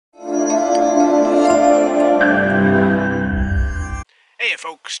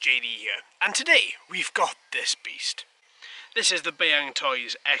folks, JD here, and today we've got this beast. This is the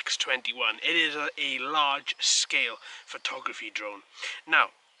Bayangtoys X21. It is a large scale photography drone. Now,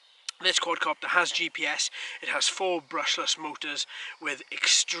 this quadcopter has GPS, it has 4 brushless motors with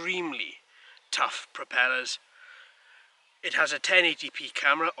extremely tough propellers. It has a 1080p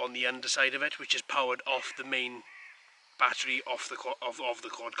camera on the underside of it, which is powered off the main battery of the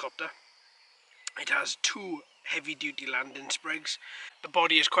quadcopter. It has 2 heavy-duty landing sprigs. The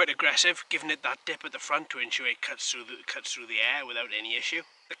body is quite aggressive, giving it that dip at the front to ensure it cuts through the air without any issue.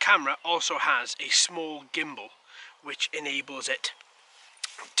 The camera also has a small gimbal, which enables it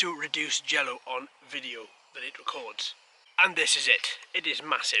to reduce jello on video that it records. And this is it. It is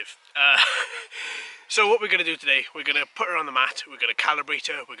massive. So what we're going to do today, we're going to put her on the mat, we're going to calibrate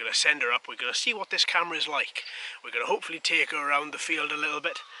her, we're going to send her up, we're going to see what this camera is like. We're going to hopefully take her around the field a little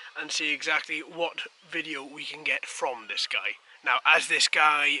bit and see exactly what video we can get from this guy. Now, as this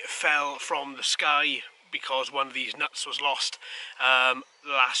guy fell from the sky because one of these nuts was lost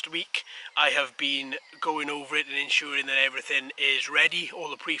last week, I have been going over it and ensuring that everything is ready. All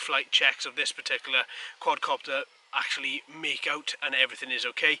the pre-flight checks of this particular quadcopter actually make out and everything is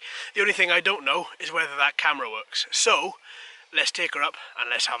okay. The only thing I don't know is whether that camera works. So let's take her up and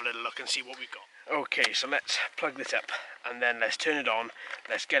let's have a little look and see what we've got. Okay, so let's plug this up and then let's turn it on.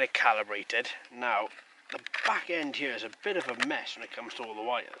 Let's get it calibrated. Now, the back end here is a bit of a mess when it comes to all the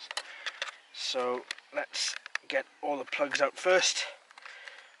wires. So let's get all the plugs out first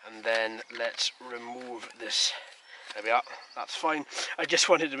and then let's remove this. There we are, that's fine. I just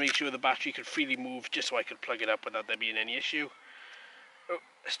wanted to make sure the battery could freely move just so I could plug it up without there being any issue. Oh,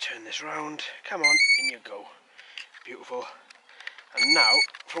 let's turn this round. Come on, in you go. Beautiful. And now,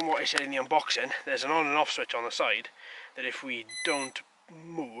 from what I said in the unboxing, there's an on and off switch on the side that if we don't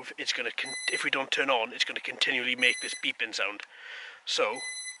move, it's going to, if we don't turn on, it's going to continually make this beeping sound. So,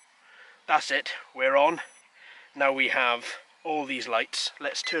 that's it, we're on. Now we have all these lights.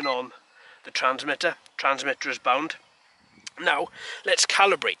 Let's turn on the transmitter. Transmitter is bound. Now let's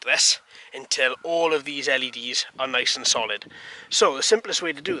calibrate this until all of these LEDs are nice and solid. So the simplest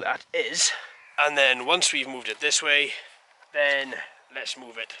way to do that is, and then once we've moved it this way, then let's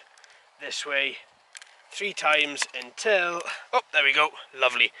move it this way 3 times until, oh, there we go,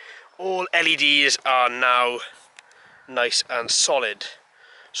 lovely. All LEDs are now nice and solid.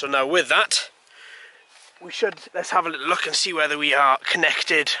 So now with that, let's have a little look and see whether we are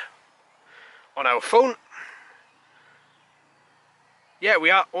connected on our phone. Yeah, we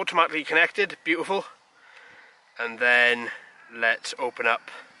are automatically connected, beautiful. And then let's open up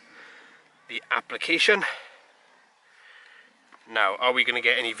the application. Now, are we going to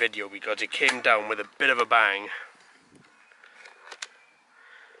get any video? Because it came down with a bit of a bang.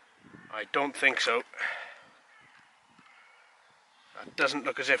 I don't think so. That doesn't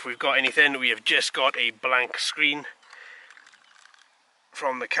look as if we've got anything. We have just got a blank screen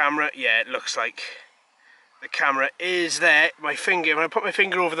from the camera. Yeah, it looks like the camera is there. My finger, when I put my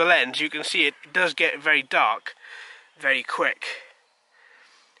finger over the lens, you can see it does get very dark very quick.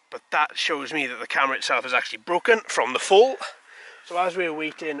 But that shows me that the camera itself is actually broken from the fall. So as we're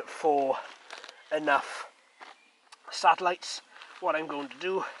waiting for enough satellites, what I'm going to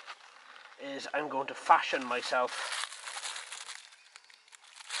do is I'm going to fashion myself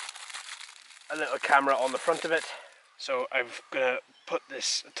a little camera on the front of it. So I'm going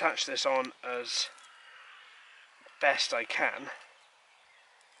to attach this on as best I can.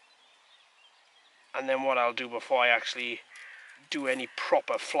 And then what I'll do before I actually do any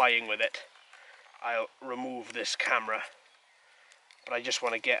proper flying with it, I'll remove this camera. But I just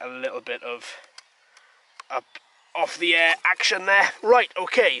want to get a little bit of up off the air action there. Right,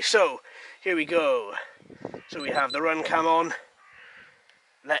 okay, so here we go. So we have the run cam on.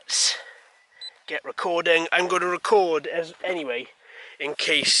 Let's get recording. I'm going to record anyway in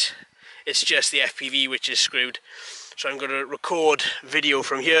case it's just the FPV which is screwed. So I'm going to record video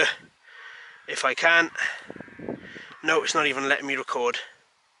from here if I can. No, it's not even letting me record.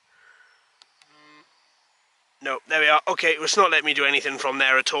 No, there we are. Okay, it's not letting me do anything from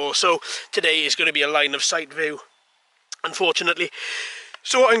there at all. So today is going to be a line of sight view, unfortunately.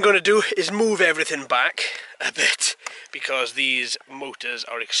 So what I'm going to do is move everything back a bit because these motors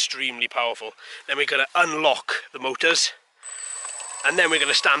are extremely powerful. Then we're going to unlock the motors and then we're going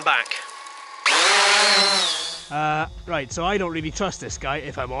to stand back. Right, so I don't really trust this guy,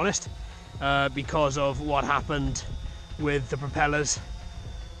 if I'm honest, because of what happened with the propellers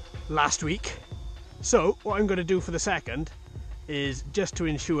last week. So what I'm going to do for the second is, just to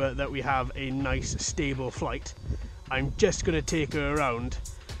ensure that we have a nice stable flight, I'm just going to take her around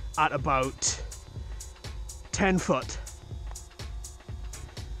at about 10 foot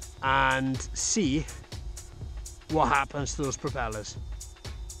and see what happens to those propellers.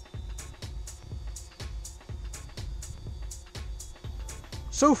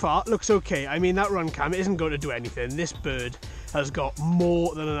 So far, looks okay. I mean, that run cam isn't going to do anything. This bird has got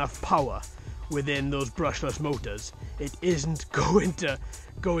more than enough power within those brushless motors. It isn't going to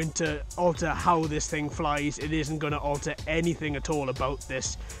alter how this thing flies. It isn't going to alter anything at all about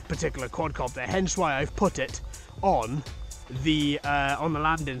this particular quadcopter. Hence why I've put it on the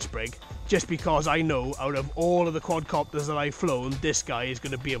landing sprig, just because I know out of all of the quadcopters that I've flown, this guy is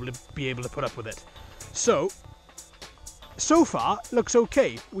going to be able to put up with it. So far, looks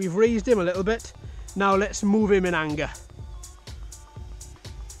okay. We've raised him a little bit. Now let's move him in anger.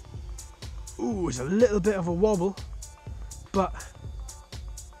 Ooh, it's a little bit of a wobble, but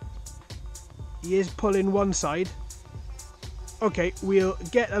he is pulling one side. Okay, we'll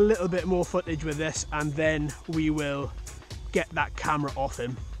get a little bit more footage with this and then we will get that camera off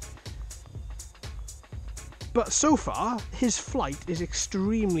him. But so far, his flight is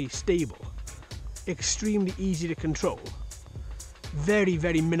extremely stable, extremely easy to control. Very,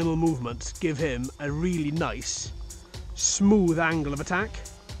 very minimal movements give him a really nice, smooth angle of attack.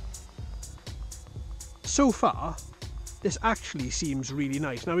 So far, this actually seems really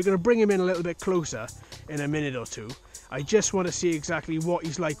nice. Now we're going to bring him in a little bit closer in a minute or two. I just want to see exactly what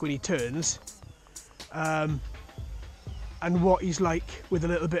he's like when he turns, and what he's like with a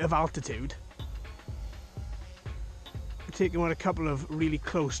little bit of altitude. We're taking on a couple of really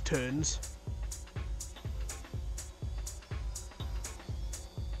close turns.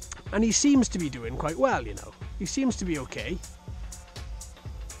 And he seems to be doing quite well, you know. He seems to be okay.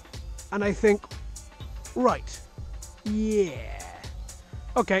 And I think, right, yeah.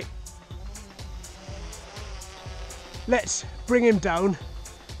 Okay. Let's bring him down.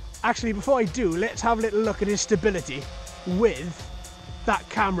 Actually, before I do, let's have a little look at his stability with that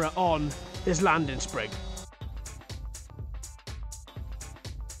camera on his landing sprig.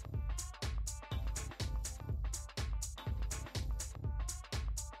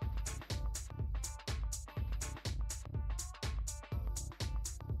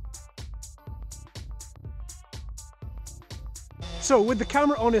 So with the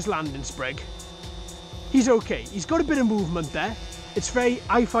camera on his landing sprig, he's okay. He's got a bit of movement there.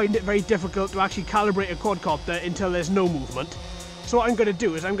 I find it very difficult to actually calibrate a quadcopter until there's no movement. So what I'm going to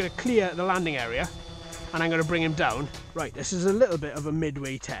do is I'm going to clear the landing area and I'm going to bring him down. Right, this is a little bit of a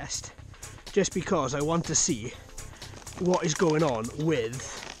midway test, just because I want to see what is going on with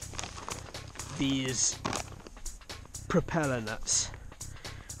these propeller nuts.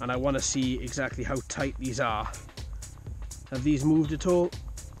 And I want to see exactly how tight these are. Have these moved at all?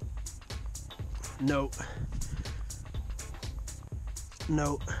 No.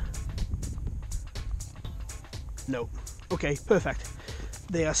 No. No. Okay, perfect.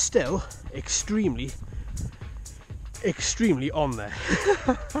 They are still extremely on there.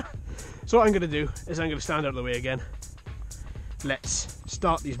 So what I'm going to do is I'm going to stand out of the way again. Let's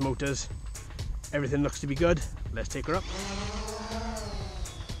start these motors. Everything looks to be good. Let's take her up.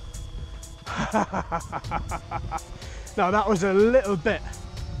 Now that was a little bit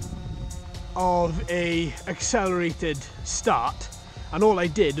of a accelerated start, and all I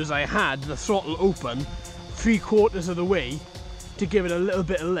did was I had the throttle open 3/4 of the way to give it a little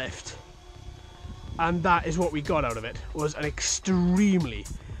bit of lift, and that is what we got out of it, was an extremely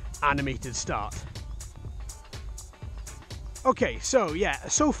animated start. Okay, so yeah,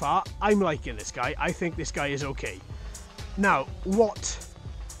 so far I'm liking this guy. I think this guy is okay. Now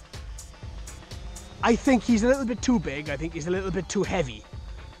I think he's a little bit too big, I think he's a little bit too heavy.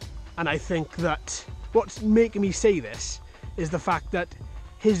 And I think that what's making me say this is the fact that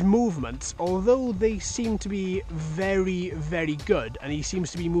his movements, although they seem to be very, very good, and he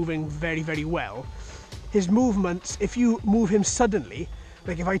seems to be moving very, very well, his movements, if you move him suddenly,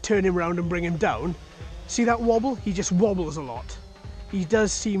 like if I turn him around and bring him down, see that wobble? He just wobbles a lot. He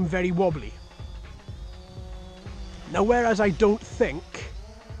does seem very wobbly. Now, whereas I don't think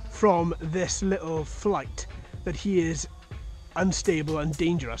from this little flight that he is unstable and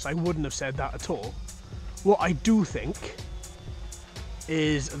dangerous, I wouldn't have said that at all. What I do think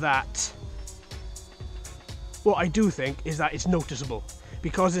is that it's noticeable.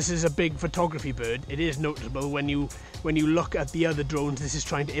 Because this is a big photography bird, it is noticeable when you look at the other drones this is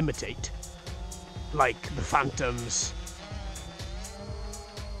trying to imitate, like the Phantoms.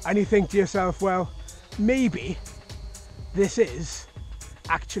 And you think to yourself, well, maybe this is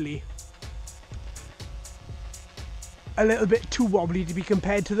actually a little bit too wobbly to be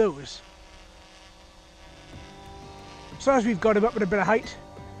compared to those. So as we've got him up at a bit of height,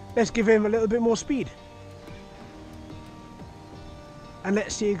 let's give him a little bit more speed. and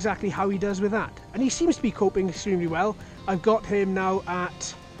let's see exactly how he does with that. And he seems to be coping extremely well. I've got him now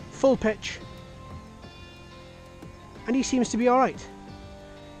at full pitch, and he seems to be alright.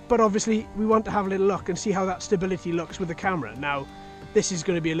 But obviously we want to have a little look and see how that stability looks with the camera. Now this is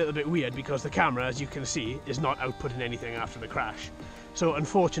going to be a little bit weird because the camera, as you can see, is not outputting anything after the crash. So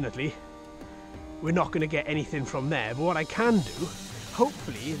unfortunately we're not going to get anything from there. But what I can do,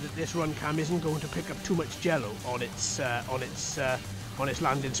 hopefully that this run cam isn't going to pick up too much jello on its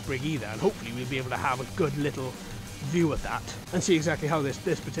landing sprig either, and hopefully we'll be able to have a good little view of that and see exactly how this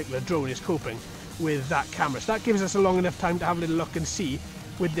particular drone is coping with that camera. So that gives us a long enough time to have a little look and see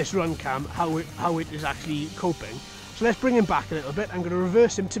with this run cam how it is actually coping. So let's bring him back a little bit. I'm going to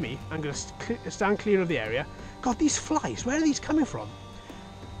reverse him to me. I'm going to stand clear of the area. God, these flies, where are these coming from?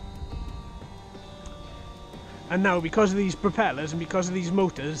 And now, because of these propellers and because of these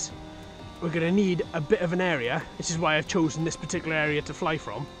motors, we're going to need a bit of an area. This is why I've chosen this particular area to fly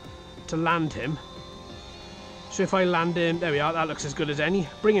from, to land him. So if I land him, there we are, that looks as good as any.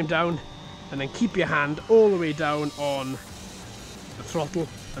 Bring him down, and then keep your hand all the way down on the throttle,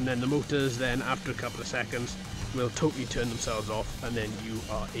 and then the motors, then after a couple of seconds, will totally turn themselves off, and then you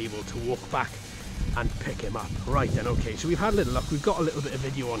are able to walk back and pick him up. Right then, okay, so we've had a little look. We've got a little bit of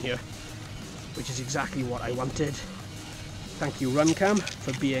video on here, which is exactly what I wanted. Thank you, RunCam,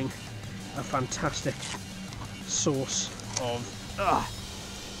 for being a fantastic source of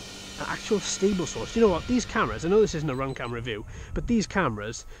an actual stable source. You know what, these cameras, I know this isn't a RunCam review, but these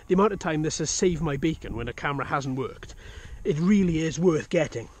cameras, the amount of time this has saved my bacon when a camera hasn't worked, it really is worth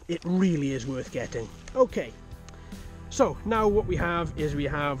getting. It really is worth getting. Okay, so now what we have is we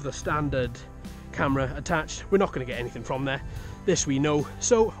have the standard camera attached. We're not going to get anything from there. This we know.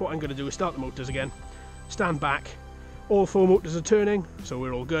 So what I'm going to do is start the motors again, stand back, all 4 motors are turning, so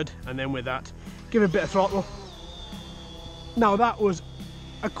we're all good, and then with that, give it a bit of throttle. Now that was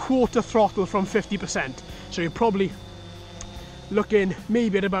a quarter throttle from 50%, so you're probably looking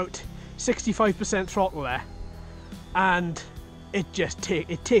maybe at about 65% throttle there, and it just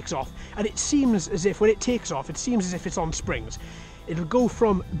takes off, and it seems as if when it takes off, it seems as if it's on springs. It'll go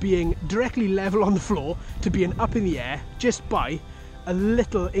from being directly level on the floor to being up in the air just by a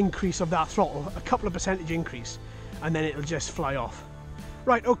little increase of that throttle, a couple of percentage increase, and then it'll just fly off.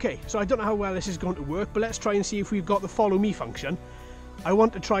 Right, okay, so I don't know how well this is going to work, but let's try and see if we've got the follow me function. I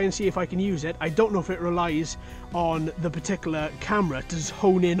want to try and see if I can use it. I don't know if it relies on the particular camera to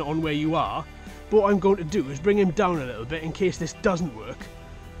hone in on where you are, but what I'm going to do is bring him down a little bit in case this doesn't work,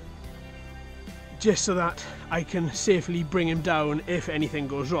 just so that I can safely bring him down if anything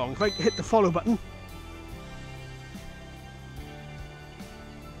goes wrong. If I hit the follow button,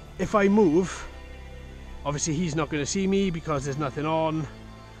 if I move, obviously he's not going to see me because there's nothing on.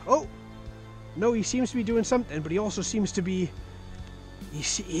 Oh, no, he seems to be doing something, but he also seems to be,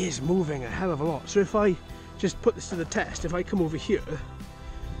 he is moving a hell of a lot. So if I just put this to the test, if I come over here,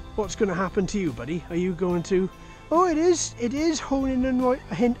 what's going to happen to you, buddy? Are you going to... Oh, it is honing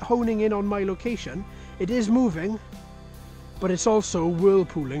in on my location. It is moving, but it's also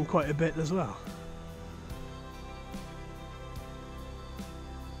whirlpooling quite a bit as well.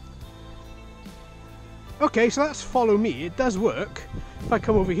 Okay, so that's follow me. It does work. If I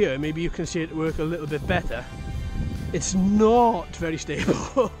come over here, maybe you can see it work a little bit better. It's not very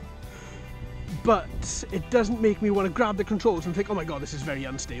stable, but it doesn't make me want to grab the controls and think, oh my god, this is very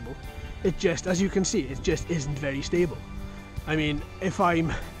unstable. It just, as you can see, it just isn't very stable. I mean, if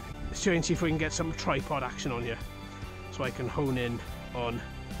I'm trying to see if we can get some tripod action on here, so I can hone in on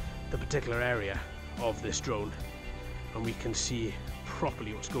the particular area of this drone, and we can see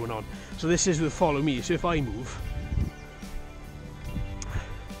properly what's going on. So this is with follow me, so if I move,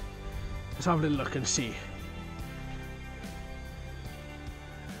 let's have a little look and see.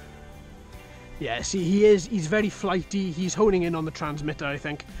 Yeah, see, he's very flighty. He's honing in on the transmitter, I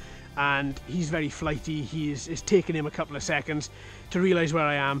think, and he's very flighty. It's taken him a couple of seconds to realise where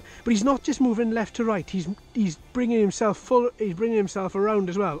I am, but he's not just moving left to right. He's bringing himself He's bringing himself around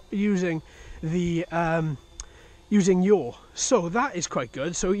as well, using the using yaw. So that is quite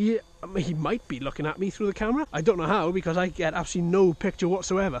good. So he might be looking at me through the camera. I don't know how, because I get absolutely no picture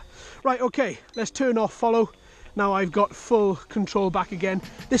whatsoever. Right, okay, let's turn off follow. Now I've got full control back again.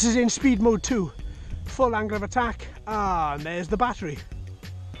 This is in speed mode 2. Full angle of attack. Ah, and there's the battery.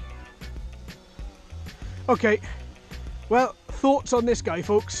 Okay, well, thoughts on this guy,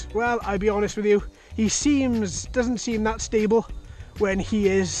 folks? Well, I'll be honest with you. He doesn't seem that stable when he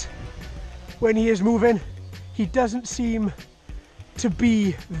is moving. He doesn't seem to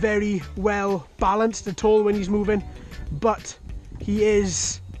be very well balanced at all when he's moving, but he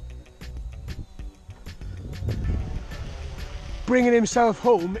is bringing himself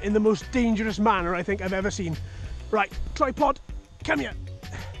home in the most dangerous manner I think I've ever seen. Right, tripod, come here.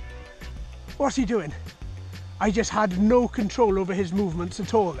 What's he doing? I just had no control over his movements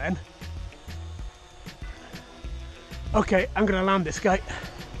at all then. Okay, I'm gonna land this guy.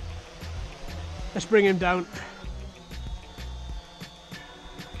 Let's bring him down.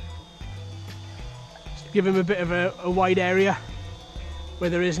 Just give him a bit of a wide area where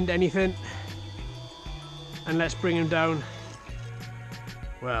there isn't anything. And let's bring him down.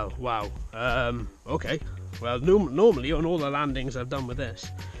 Well, wow. Okay. Well, normally on all the landings I've done with this,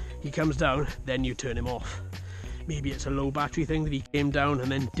 he comes down, then you turn him off. Maybe it's a low battery thing that he came down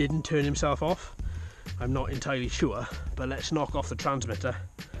and then didn't turn himself off. I'm not entirely sure, but let's knock off the transmitter.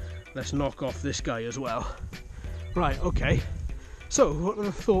 Let's knock off this guy as well. Right, okay. So, what are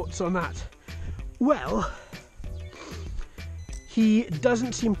the thoughts on that? Well, he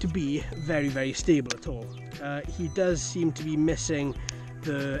doesn't seem to be very, very stable at all. He does seem to be missing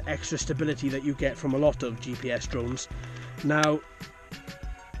the extra stability that you get from a lot of GPS drones. Now,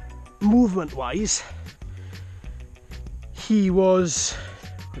 movement-wise, he was...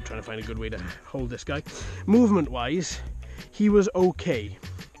 I'm trying to find a good way to hold this guy. Movement-wise, he was okay.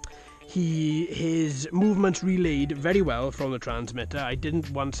 His movements relayed very well from the transmitter. I didn't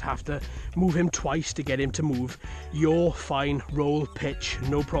once have to move him twice to get him to move. Yaw, fine, roll, pitch,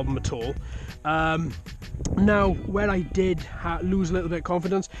 no problem at all. Now, where I did lose a little bit of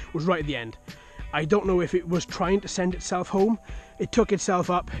confidence was right at the end. I don't know if it was trying to send itself home. It took itself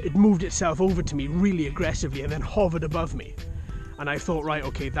up, it moved itself over to me really aggressively and then hovered above me. And I thought, right,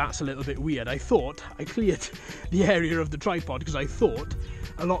 okay, that's a little bit weird. I thought I cleared the area of the tripod because I thought,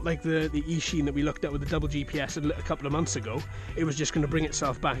 a lot like the E-Sheen that we looked at with the double GPS a couple of months ago, it was just going to bring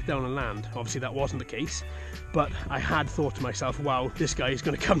itself back down and land. Obviously that wasn't the case, but I had thought to myself, wow, this guy is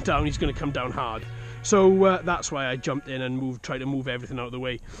going to come down, he's going to come down hard. So that's why I jumped in and tried to move everything out of the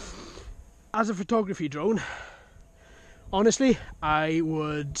way. As a photography drone, honestly, I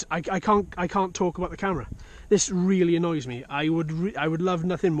can't talk about the camera. This really annoys me. I would love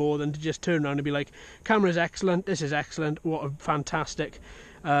nothing more than to just turn around and be like, camera's excellent, this is excellent, what a fantastic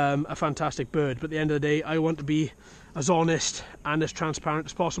bird. But at the end of the day, I want to be as honest and as transparent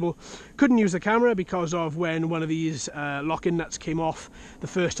as possible. Couldn't use the camera because of when one of these lock-in nuts came off the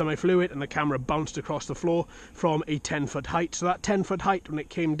first time I flew it, and the camera bounced across the floor from a 10-foot height. So that 10-foot height, when it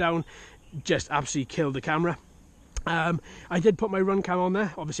came down, just absolutely killed the camera. I did put my run cam on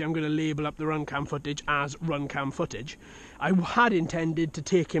there. Obviously I'm going to label up the run cam footage as run cam footage. I had intended to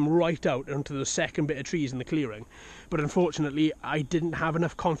take him right out onto the second bit of trees in the clearing, but unfortunately I didn't have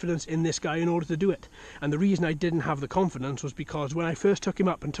enough confidence in this guy in order to do it. And the reason I didn't have the confidence was because when I first took him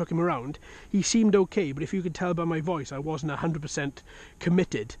up and took him around, he seemed okay, but if you could tell by my voice, I wasn't 100%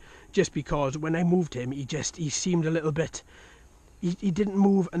 committed, just because when I moved him, he seemed a little bit... He didn't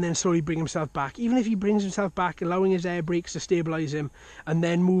move and then slowly bring himself back. Even if he brings himself back, allowing his air brakes to stabilise him, and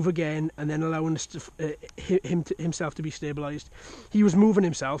then move again, and then allowing himself to be stabilised, he was moving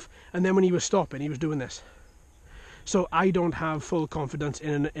himself, and then when he was stopping, he was doing this. So I don't have full confidence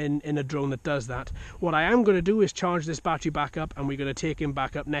in a drone that does that. What I am going to do is charge this battery back up, and we're going to take him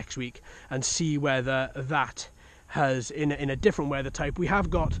back up next week and see whether that has, in a different weather type, we have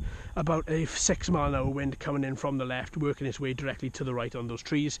got about a 6 mile an hour wind coming in from the left, working its way directly to the right on those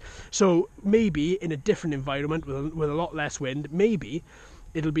trees. So maybe in a different environment with a lot less wind, maybe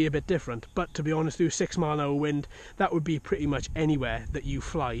it'll be a bit different. But to be honest, through 6 mile an hour wind, that would be pretty much anywhere that you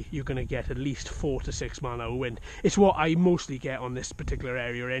fly, you're going to get at least 4 to 6 mile an hour wind. It's what I mostly get on this particular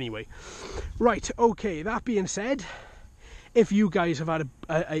area anyway. Right, okay, that being said, if you guys have had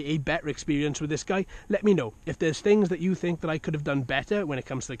a better experience with this guy, let me know. If there's things that you think that I could have done better when it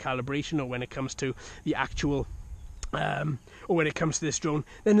comes to the calibration, or when it comes to the actual, or when it comes to this drone,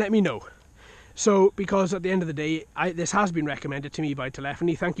 then let me know. So, because at the end of the day, this has been recommended to me by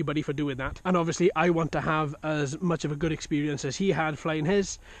Telephony. Thank you, buddy, for doing that. And obviously, I want to have as much of a good experience as he had flying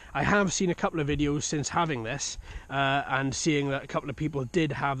his. I have seen a couple of videos since having this, and seeing that a couple of people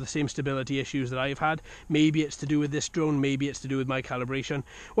did have the same stability issues that I've had. Maybe it's to do with this drone, maybe it's to do with my calibration.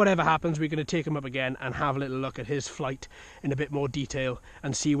 Whatever happens, we're going to take him up again and have a little look at his flight in a bit more detail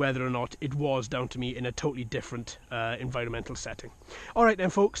and see whether or not it was down to me in a totally different environmental setting. Alright then,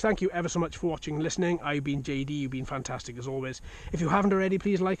 folks, thank you ever so much for watching and listening. I've been JD, you've been fantastic as always. If you haven't already,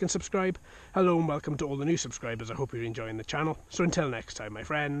 please like and subscribe. Hello and welcome to all the new subscribers. I hope you're enjoying the channel. So until next time, my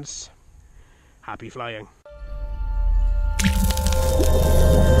friends, happy flying.